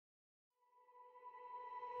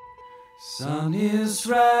Sun is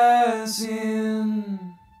rising,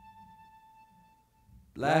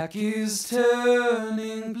 black is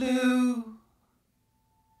turning blue.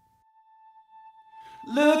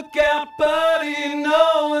 Look out, buddy,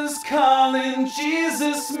 no one's calling.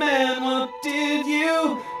 Jesus, man, what did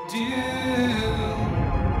you do?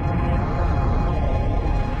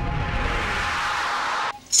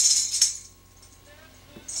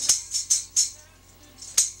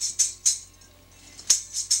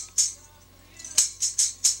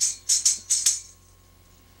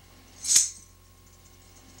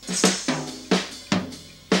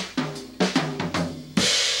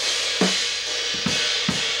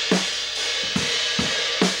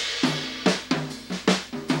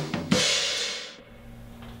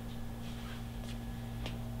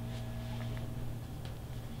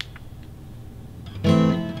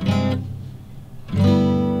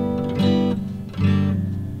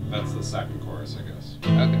 That's the second chorus, I guess.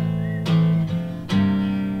 Okay.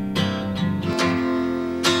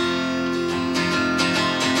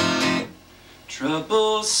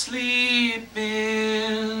 Trouble sleeping,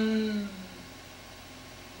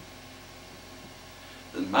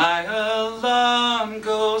 then my alarm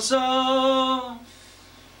goes off.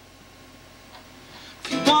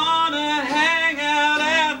 If you wanna hang out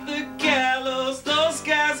at the gallows, those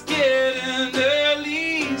guys get an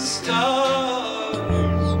early start.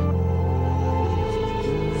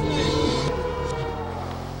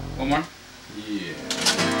 One more? Yeah.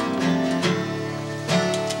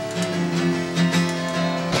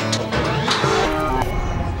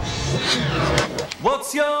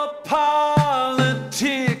 What's your politics?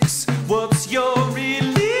 What's your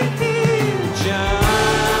religion?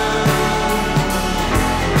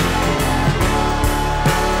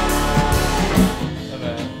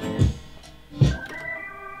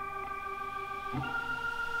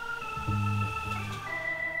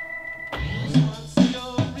 What's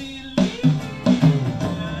your religion?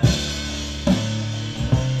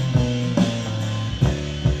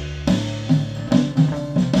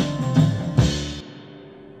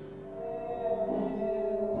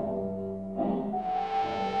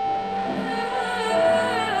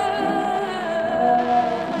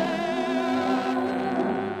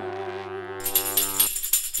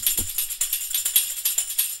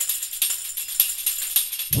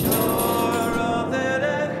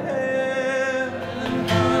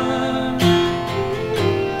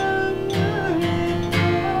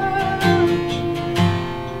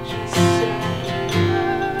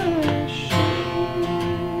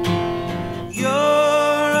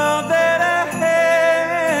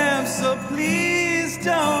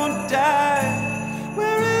 Don't die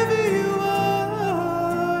wherever you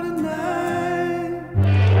are tonight.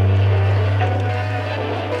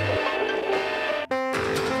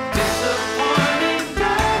 Disappointing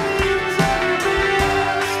diamonds are the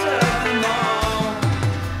best of them all.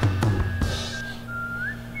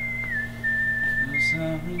 Those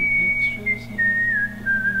aren't extras in everything.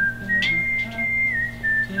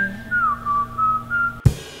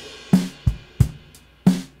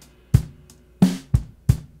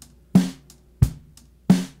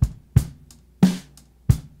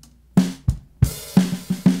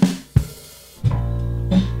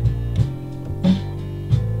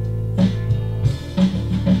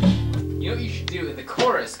 You know what you should do in the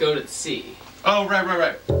chorus? Go to the C. Oh, right.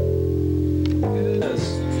 A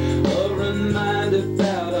reminder.